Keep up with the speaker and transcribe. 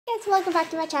guys, welcome back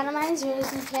to my channel. My name is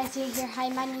Rose, and if you guys see here, hi,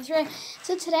 my name is Rose.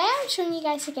 So today I'm showing you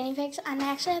guys the guinea pigs, and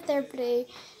I actually have their blue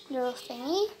little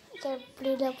thingy, their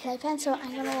blue little playpen, so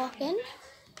I'm going to walk in.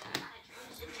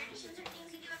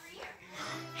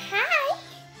 Hi!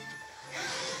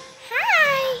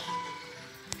 Hi!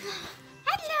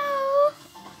 Hello!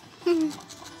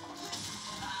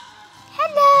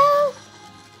 Hello!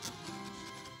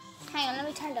 Hang on, let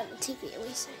me turn down the TV a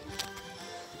wee second.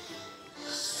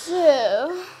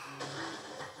 So,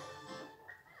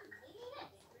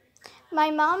 my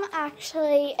mom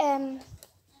actually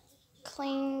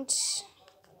cleaned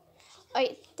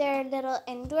out their little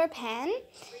indoor pen.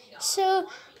 So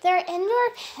their indoor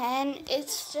pen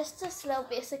is just this little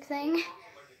basic thing,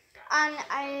 and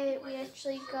we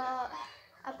actually got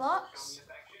a box,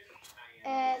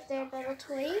 their little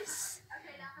toys,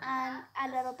 and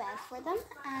a little bed for them,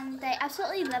 and they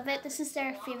absolutely love it. This is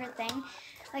their favorite thing.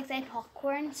 Like, they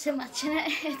popcorn so much in it.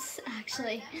 It's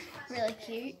actually really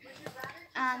cute.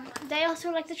 They also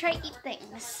like to try eat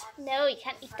things. No, you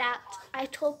can't eat that. I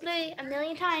told Blue a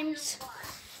million times.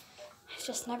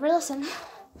 Just never listen.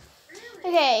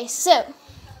 Okay, so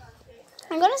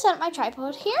I'm gonna set up my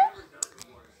tripod here.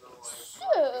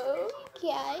 So,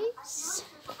 guys,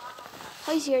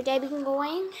 how's your day been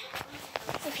going?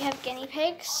 If you have guinea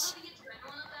pigs,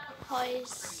 how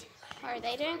are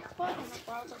they doing? What in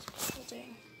the world is people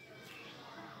doing?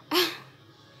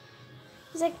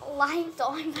 He's like lying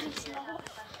down, but he's not.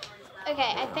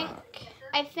 Okay,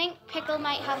 I think Pickle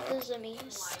might have the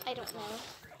zoomies. I don't know.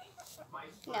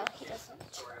 No, he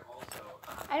doesn't.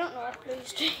 I don't know what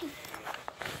Blue's doing.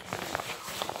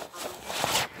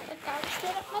 But I'll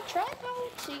set up my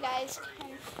tripod so you guys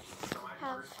can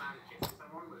have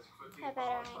a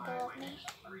better angle of me.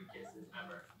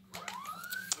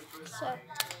 So,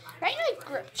 right now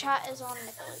group chat is on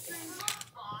Nickelodeon.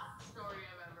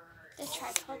 This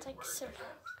tripod's like so.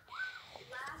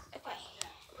 Okay.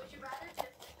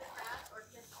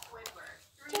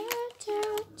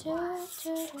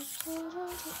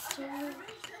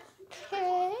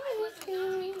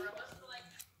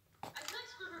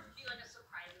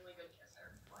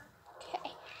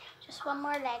 Okay, just one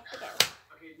more leg to go.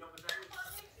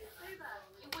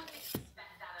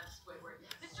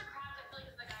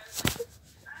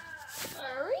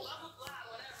 Sorry,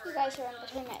 you guys are in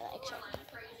between my legs right now.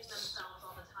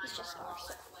 He's just ours,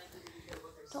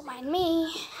 so don't mind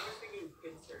me.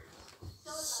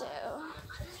 So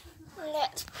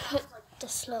let's put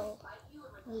this little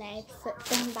leg foot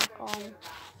thing back on,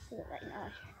 so that right now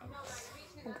it's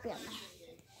going to be on there.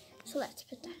 So let's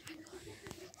put that back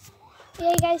on.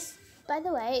 Yeah, guys, by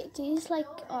the way, these like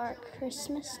our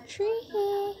Christmas tree.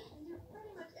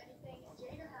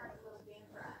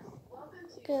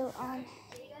 Go on.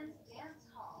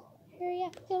 Hurry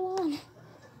up, go on.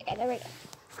 Okay, there we go.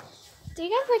 Do you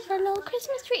guys like our little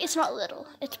Christmas tree? It's not little,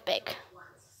 it's big.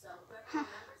 Huh.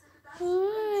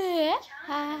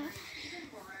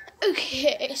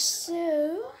 Okay,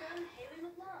 so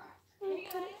I'll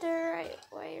put it the right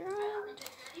way around.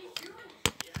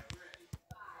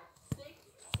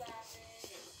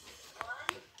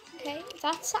 Okay,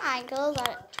 that's the angle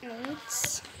that it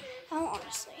needs.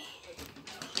 Honestly.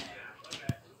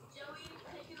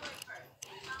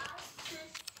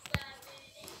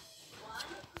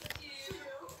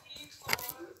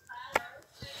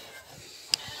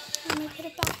 Let me put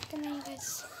it back and then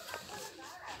guys.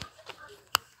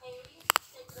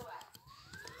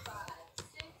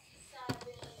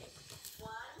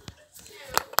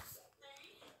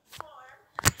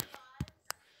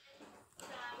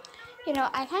 You know,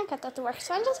 I can't get that to work,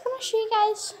 so I'm just going to show you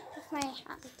guys with my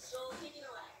hands.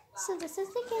 So this is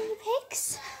the guinea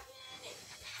pigs.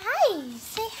 Hi!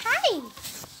 Say hi!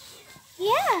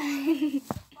 Yeah!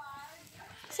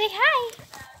 Say hi!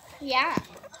 Yeah!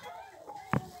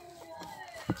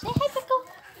 Say hi, Pickle!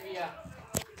 Yeah,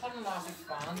 tell them not to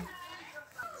expand.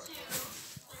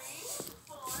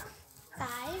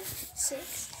 5,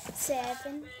 6,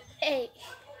 7, 8.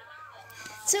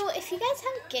 So if you guys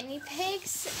have guinea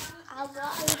pigs, I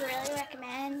would really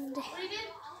recommend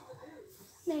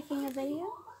making a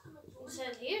video. It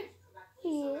says here.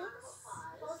 Yes.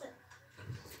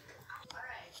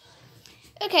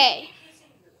 Okay.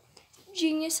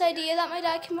 Genius idea that my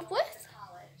dad came up with.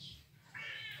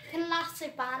 An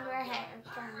elastic band or a hair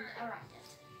band around it.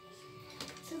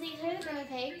 So these are the guinea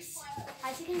pigs.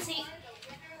 As you can see,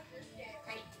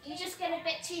 right, you just get a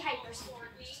bit too hyper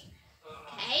sometimes.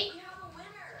 Okay.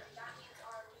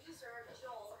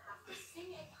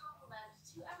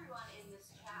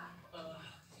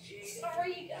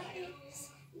 Sorry, guys.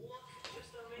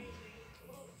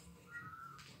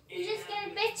 You just get a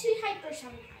bit too hyper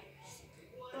sometimes.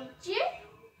 Don't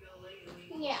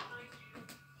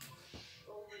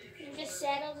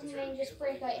and just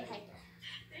break out in hyper.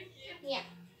 Yeah.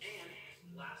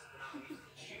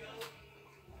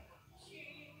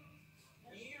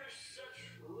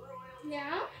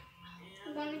 Now,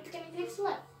 I'm going to get me next to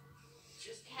look.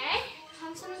 Okay,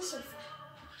 comes on the sofa.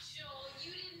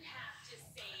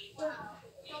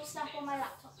 Don't step on my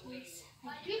laptop, please.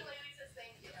 Thank you.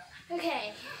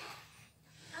 Okay.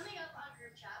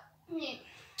 Yeah.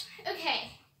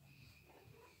 Okay.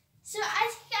 So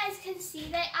as you guys can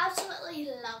see, they absolutely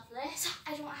love this.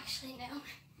 I don't actually know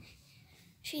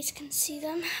if you can see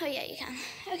them. Oh yeah, you can.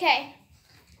 Okay.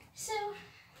 So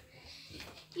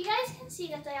you guys can see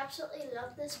that they absolutely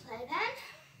love this playpen.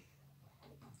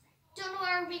 Don't know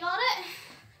where we got it.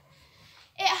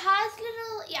 It has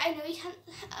little, yeah, I know you can't,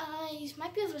 you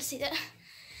might be able to see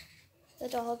the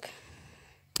dog.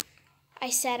 I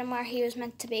set him where he was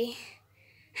meant to be,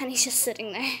 and he's just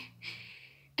sitting there.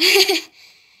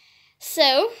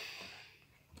 So,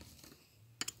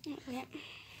 yeah,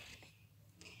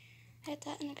 get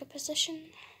that in a good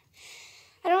position.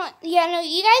 I don't, yeah, no,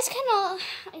 you guys cannot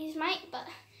use mic, but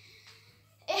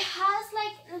it has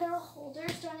like little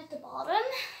holders down at the bottom.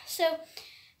 So,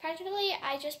 practically,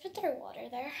 I just put their water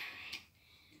there.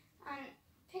 And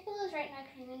Pickle is right now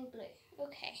cleaning Blue.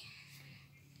 Okay.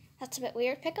 That's a bit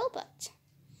weird, Pickle, but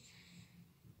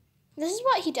this is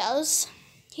what he does.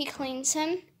 He cleans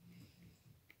him.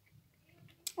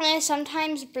 And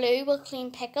sometimes Blue will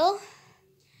clean Pickle,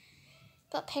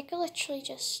 but Pickle literally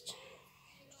just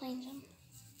cleans him.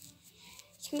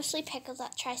 It's mostly Pickle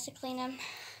that tries to clean him.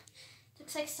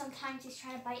 Looks like sometimes he's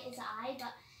trying to bite his eye,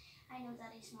 but I know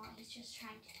that he's not. He's just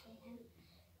trying to clean him.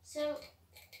 So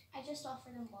I just offer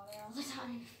them water all the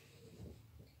time.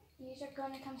 You are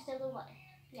going to come steal the water.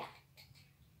 Yeah.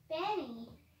 Benny.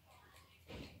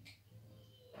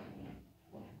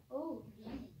 Oh,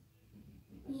 yum.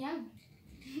 Yum.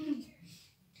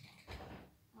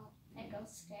 Oh,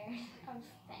 Pickle's scared of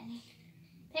Benny.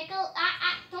 Pickle,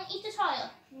 don't eat the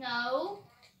tile. No.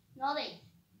 Naughty.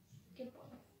 Good boy.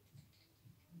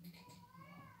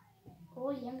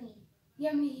 Oh, yummy.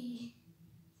 Yummy.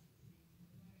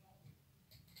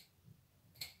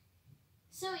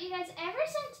 So you guys, ever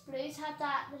since Blue's had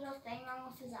that little thing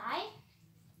wrong with his eye,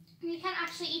 you can't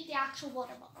actually eat the actual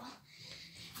water bottle.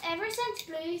 Ever since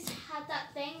Blue's had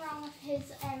that thing wrong with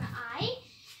his eye,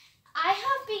 I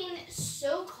have been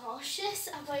so cautious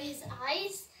about his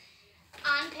eyes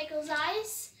and Pickle's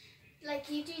eyes. Like,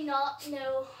 you do not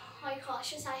know how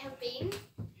cautious I have been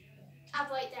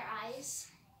about their eyes.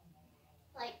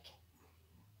 Like,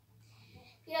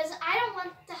 because I don't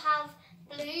want to have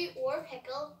Blue or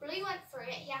Pickle. Blue went for it.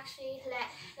 He actually let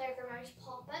their grandma's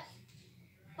pop it.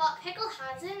 But Pickle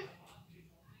hasn't.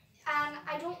 And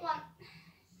I don't want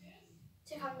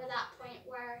to come to that point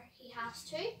where he has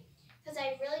to. Because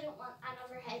I really don't want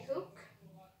another head poke.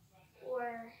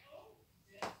 Or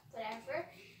whatever.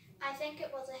 I think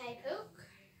it was a head poke.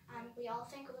 And we all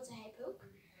think it was a head poke.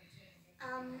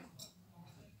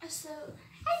 So,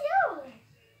 hello!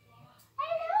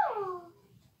 Hello!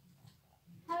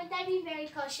 How would I be very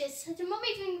cautious? The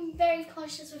mummy being very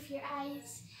cautious with your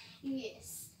eyes.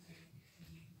 Yes.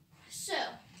 So,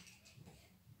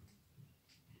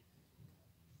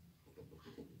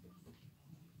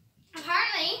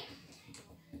 apparently,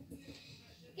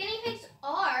 guinea pigs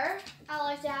are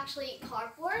allowed to actually eat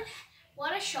cardboard.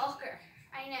 What a shocker.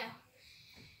 I know.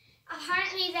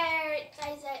 Apparently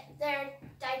their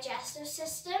digestive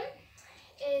system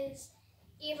is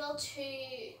able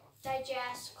to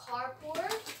digest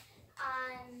cardboard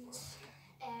and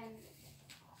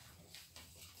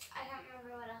I can't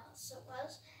remember what else it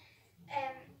was.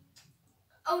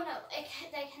 Oh no,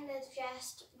 they can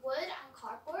digest wood and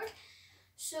cardboard.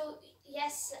 So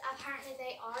yes, apparently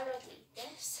they are allowed to eat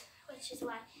this, which is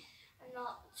why I'm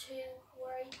not too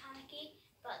worried, panicky.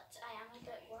 But I am a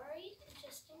bit worried,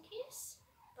 just in case.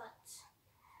 But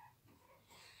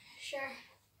sure,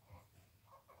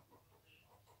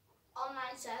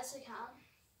 online says they can,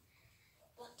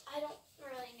 but I don't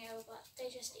really know. But they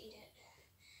just eat it.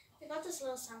 We got this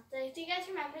little something. Do you guys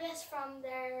remember this from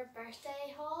their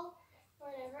birthday haul or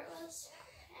whatever it was?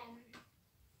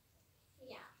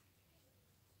 Yeah,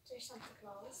 there's Santa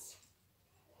Claus.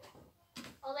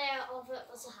 All they had of it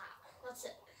was a hat. That's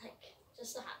it, like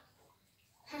just a hat.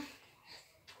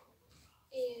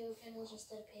 Ew, Kendall just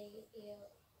did a pig. Ew.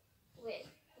 Wait,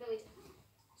 no we didn't.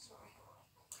 Sorry.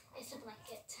 It's a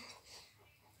blanket.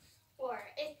 Or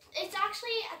it's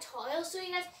actually a toil. So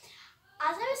you guys,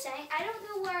 as I was saying, I don't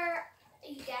know where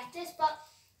you get this, but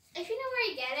if you know where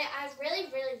you get it, I really,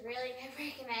 really, really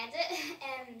recommend it.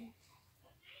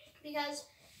 Because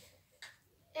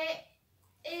it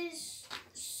is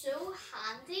so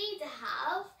handy to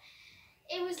have.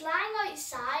 it was lying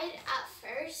outside at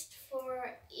first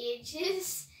for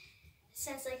ages,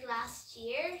 since like last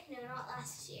year. No, not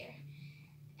last year.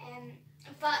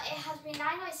 But it has been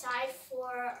lying outside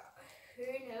for who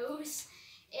knows.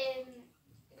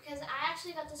 Because I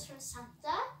actually got this from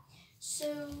Santa,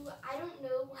 so I don't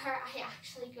know where I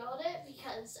actually got it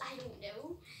because I don't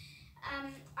know.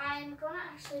 I'm gonna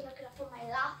actually look it up on my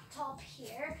laptop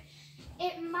here.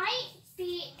 It might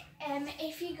be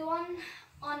if you go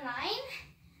online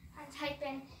and type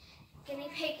in guinea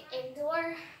pig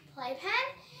indoor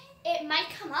playpen, it might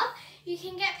come up. You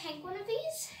can get pink one of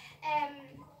these.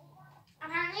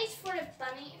 Apparently it's for a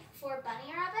bunny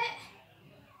rabbit.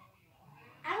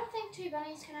 I don't think two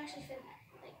bunnies can actually fit in there.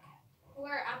 Like,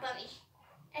 or a bunny.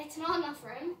 It's not enough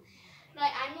room.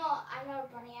 Like, I'm not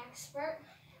a bunny expert.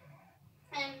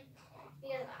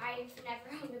 Because I've never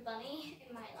owned a bunny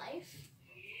in my life.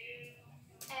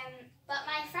 But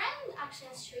my friend actually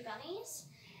has two bunnies.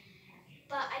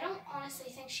 But I don't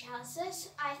honestly think she has this.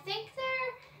 I think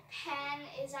their pen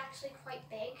is actually quite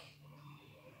big.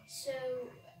 So,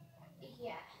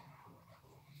 yeah.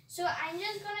 So I'm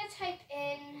just gonna type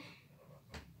in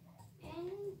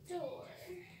indoor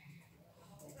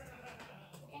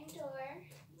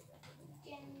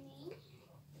guinea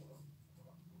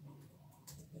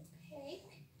pig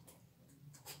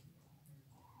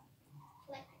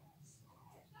flick.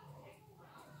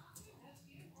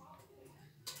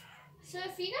 So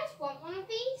if you guys want one of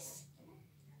these,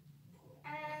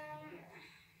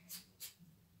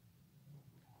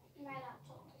 my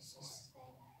laptop is this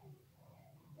thing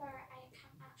where I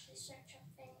can't actually search up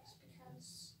things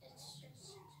because it's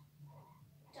just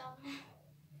dumb.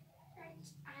 Right,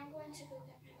 I'm going to go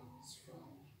get my mom's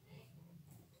phone.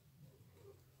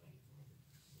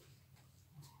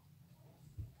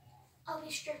 I'll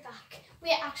be straight back.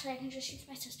 Wait, actually I can just use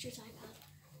my sister's iPad.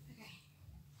 Okay.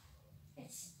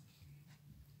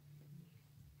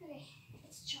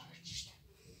 It's charged.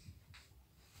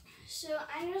 So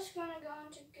I'm just gonna go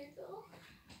into Google.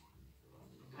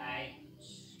 Hi.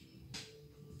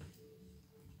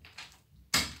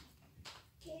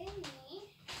 Guinea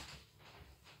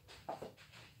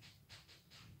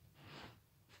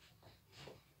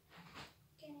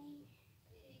pig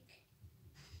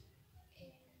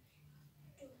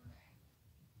indoor play.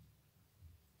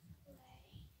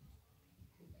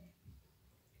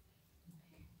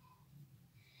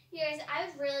 You guys, I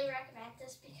would really recommend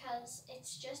this because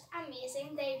it's just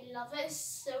amazing. They love it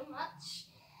so much.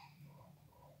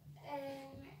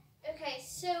 Okay,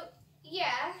 so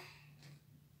yeah.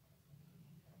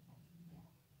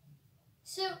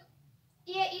 So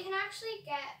yeah, you can actually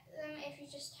get them if you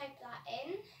just type that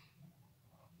in.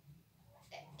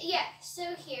 Yeah,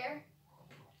 so here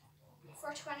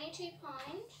for £22,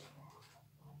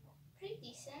 pretty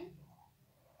decent.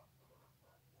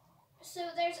 So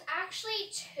there's actually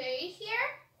two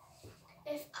here,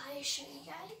 if I show you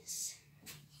guys.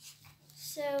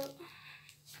 So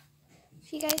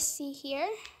if you guys see here,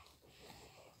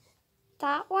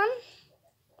 that one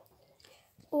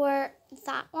or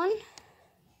that one,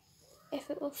 if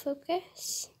it will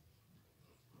focus.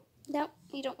 No,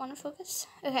 you don't want to focus?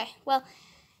 Okay, well,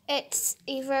 it's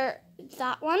either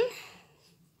that one.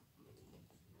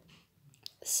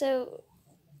 So,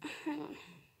 hang on.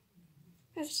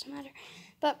 It doesn't matter.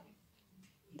 But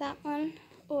that one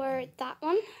or that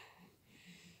one.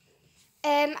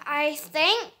 I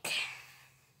think,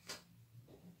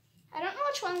 I don't know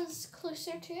which one's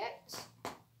closer to it.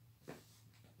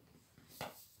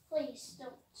 Please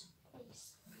don't,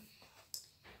 please.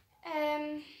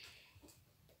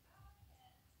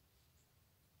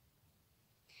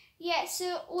 Yeah,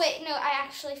 so, wait, no, I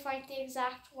actually found the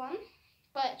exact one,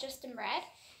 but just in red.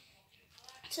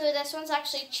 So this one's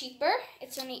actually cheaper.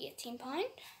 It's only £18.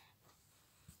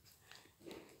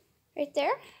 Right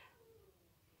there.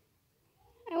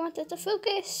 I want it to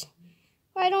focus.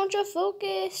 Why don't you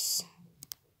focus?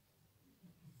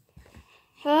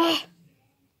 Ah.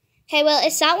 Okay, well,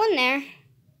 it's that one there.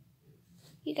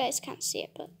 You guys can't see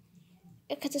it, but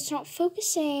because it's not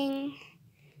focusing.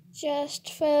 Just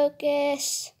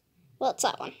focus. Well, it's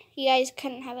that one. You guys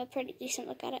can have a pretty decent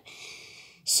look at it.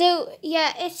 So,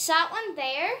 yeah, it's that one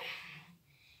there.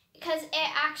 Because it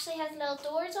actually has little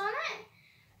doors on it.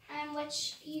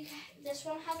 This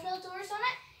one has little doors on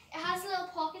it. It has little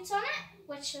pockets on it,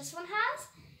 which this one has.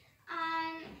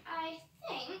 And I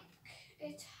think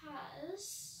it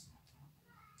has...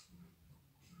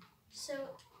 So,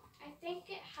 I think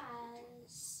it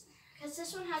has... Because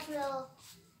this one has a little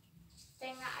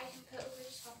thing that I can put over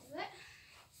the top of it.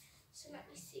 So let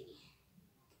me see.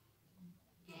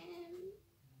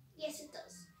 Yes, it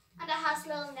does. And it has a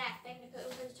little net thing to put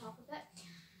over the top of it.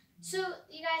 So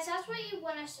you guys, that's what you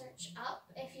want to search up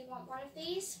if you want one of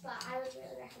these, but I would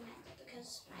really recommend it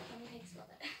because my guinea pigs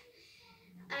love it.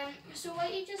 So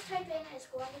what you just type in is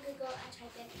go on to Google and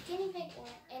type in guinea pig or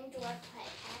indoor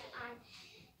playpen, and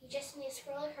you just need to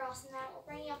scroll across and that will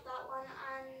bring you up that one,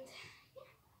 and yeah.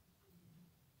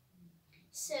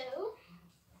 So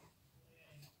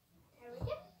there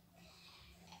we go.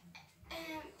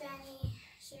 Benny,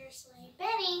 seriously,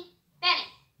 Benny,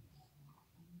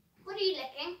 what are you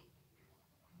licking?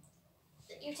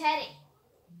 Your teddy.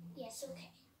 Yes,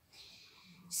 okay.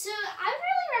 So I would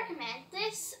really recommend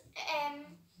this.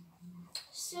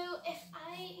 So if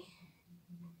I'm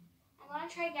gonna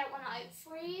try to get one out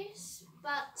for you,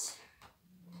 but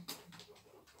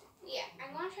yeah,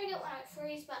 I'm gonna try to get one out for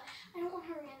you, but I don't want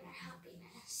to ruin their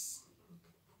happiness.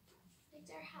 Like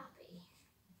they're happy.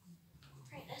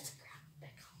 Right, let's grab a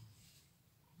pickle.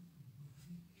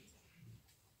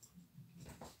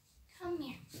 Come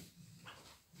here.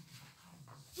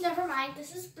 Never mind,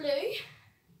 this is blue.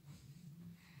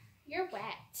 You're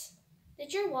wet.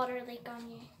 Did your water leak on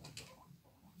you?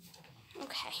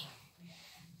 Okay.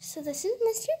 So this is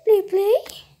Mr. Blue Blue.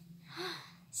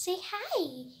 Say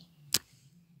hi.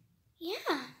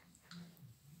 Yeah.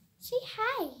 Say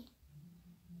hi.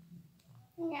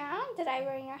 Yeah, did I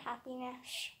ruin your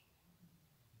happiness?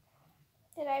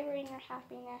 Did I ruin your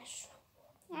happiness?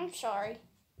 I'm sorry.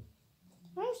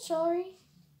 I'm sorry.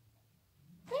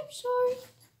 I'm sorry.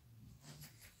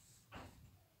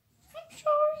 I'm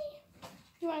sorry.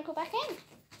 You want to go back in?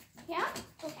 Yeah?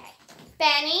 Okay.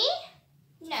 Benny?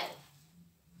 No.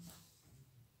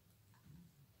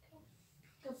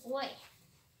 Good boy.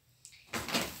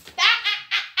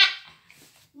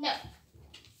 No.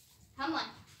 Come on.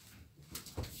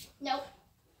 Nope.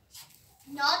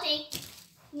 Naughty.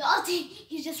 Naughty.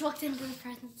 He just walked into the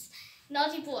presents.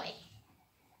 Naughty boy.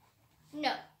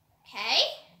 No. Okay?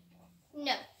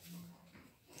 No.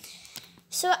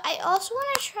 So I also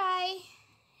want to try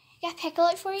get pickle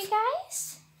out for you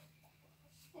guys.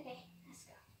 Okay, let's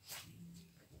go.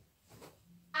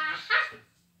 Aha!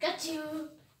 Got you.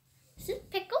 Is it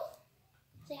pickle?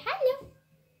 Say hello.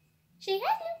 Say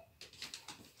hello.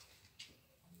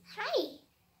 Hi.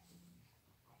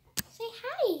 Say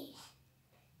hi.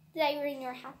 Did I ruin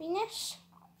your happiness?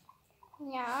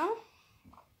 Yeah.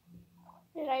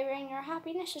 Did I ruin your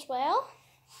happiness as well?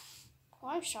 Oh,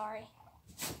 I'm sorry.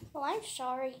 Well, I'm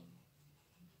sorry.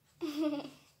 Good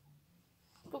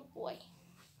boy.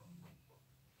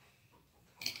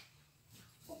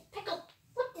 Oh, Pickle,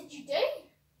 what did you do?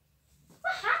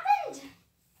 What happened?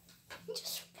 You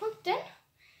just plunked in.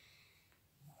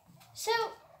 So,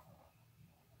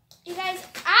 you guys,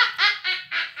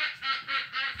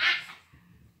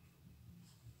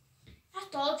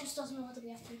 that dog just doesn't know what to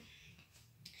be up to.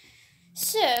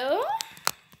 So,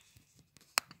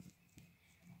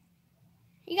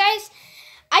 you guys,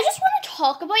 I just want to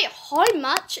talk about how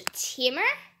much tamer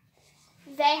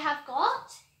they have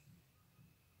got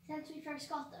since we first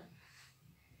got them.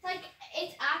 Like,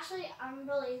 it's actually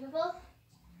unbelievable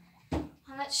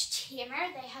how much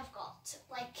tamer they have got.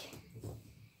 Like,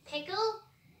 Pickle,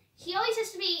 he always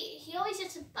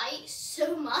used to bite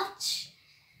so much.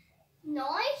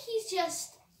 Now he's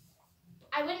just,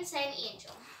 I wouldn't say an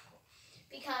angel,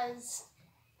 because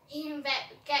he can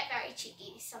get very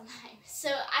cheeky sometimes. So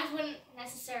I wouldn't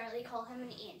necessarily call him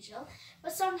an angel,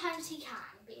 but sometimes he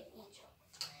can be an angel.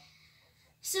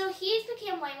 So he's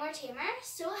became way more tamer.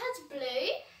 So has Blue,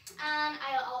 and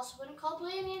I also wouldn't call Blue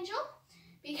an angel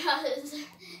because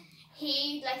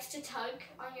he likes to tug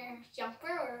on your jumper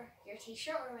or your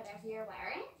t-shirt or whatever you're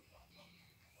wearing.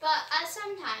 But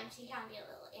sometimes he can be a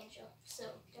little angel, so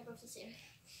they're both the same.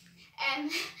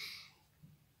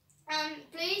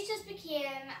 Blue's just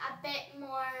became a bit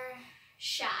more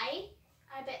shy,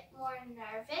 a bit more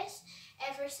nervous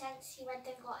ever since he went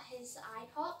and got his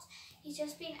iPod. He's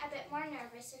just been a bit more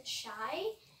nervous and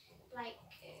shy. Like,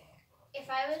 if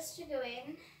I was to go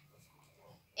in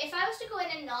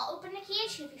and not open the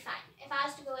cage, he'd be fine. If I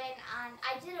was to go in and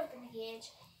I did open the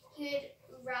cage, he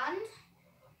would run,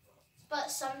 but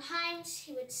sometimes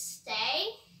he would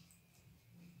stay,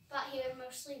 but he would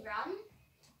mostly run.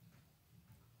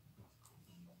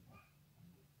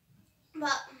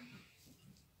 But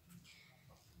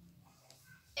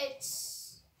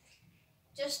it's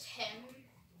just him.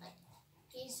 Like,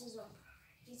 he's his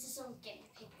own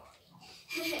guinea pig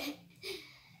body.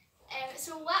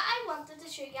 So what I wanted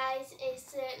to show you guys is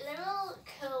the little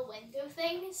cool window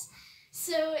things.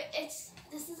 So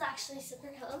this is actually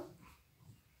super cool.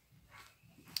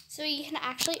 So you can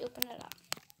actually open it up.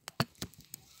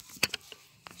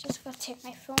 Just gotta take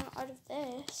my phone out of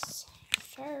this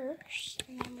first,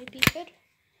 and then we'd be good.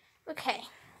 Okay.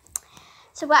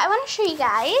 So what I want to show you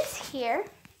guys here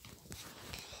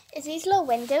is these little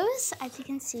windows, as you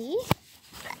can see.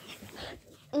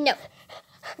 No.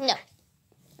 No.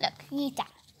 Look, you eat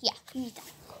that. Yeah, you eat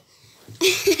that.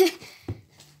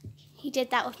 He did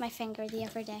that with my finger the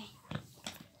other day.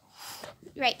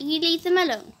 Right, you leave them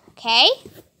alone, okay?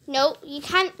 No, you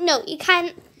can't. No, you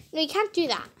can't. No, you can't do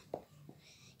that.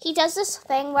 He does this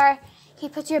thing where he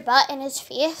puts your butt in his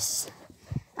face.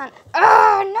 And,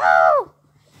 oh,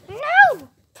 no! No!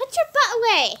 Put your butt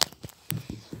away.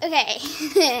 Okay.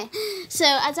 So,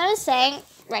 as I was saying,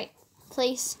 right,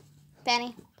 please,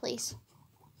 Benny, please.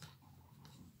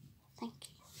 Thank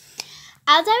you.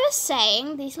 As I was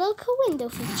saying, these little cool window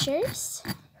features.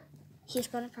 He's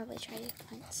going to probably try to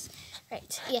points.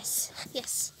 Right, yes.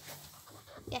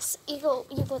 Yes, you go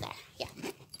there, yeah.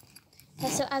 Okay,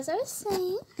 so as I was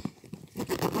saying,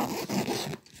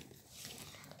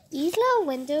 these little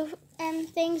window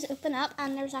things open up,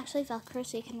 and there's actually Velcro,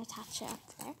 so you can attach it up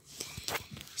there.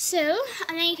 So,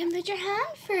 and then you can put your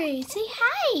hand through. Say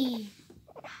hi.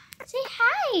 Say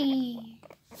hi.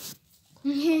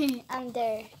 And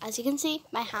there, as you can see,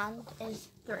 my hand is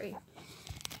through.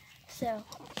 So,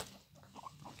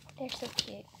 they're so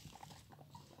cute.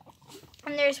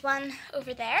 And there's one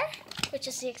over there, which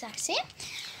is the exact same.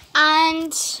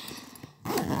 And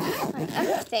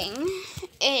another thing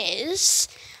is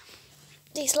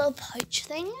these little pouch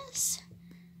things.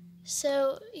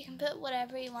 So you can put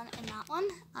whatever you want in that one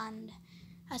and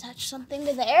attach something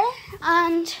to there.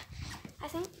 And I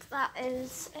think that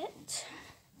is it.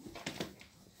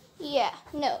 Yeah,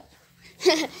 no.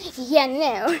 Yeah,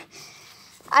 no.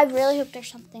 I really hope there's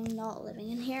something not living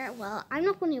in here. Well, I'm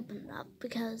not going to open it up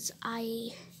because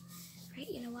right,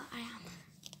 you know what, I am.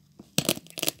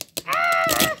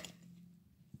 Ah!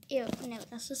 Ew, no,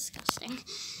 that's disgusting.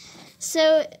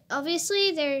 So,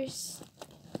 obviously, there's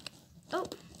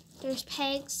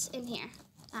pegs in here,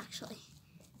 actually.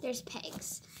 There's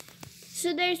pegs.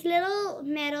 So, there's little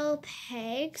metal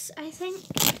pegs, I think.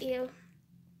 Ew.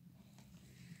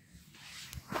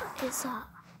 What is that?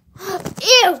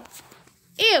 Ew!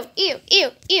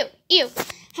 Ew.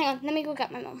 Hang on, let me go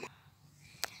get my mom.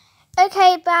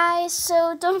 Okay, bye.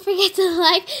 So don't forget to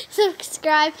like,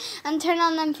 subscribe, and turn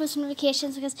on them post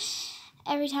notifications because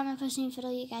every time I post a new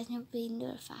video, you guys will be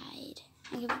notified.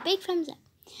 And give a big thumbs up.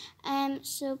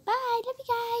 So bye. Love you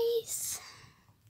guys.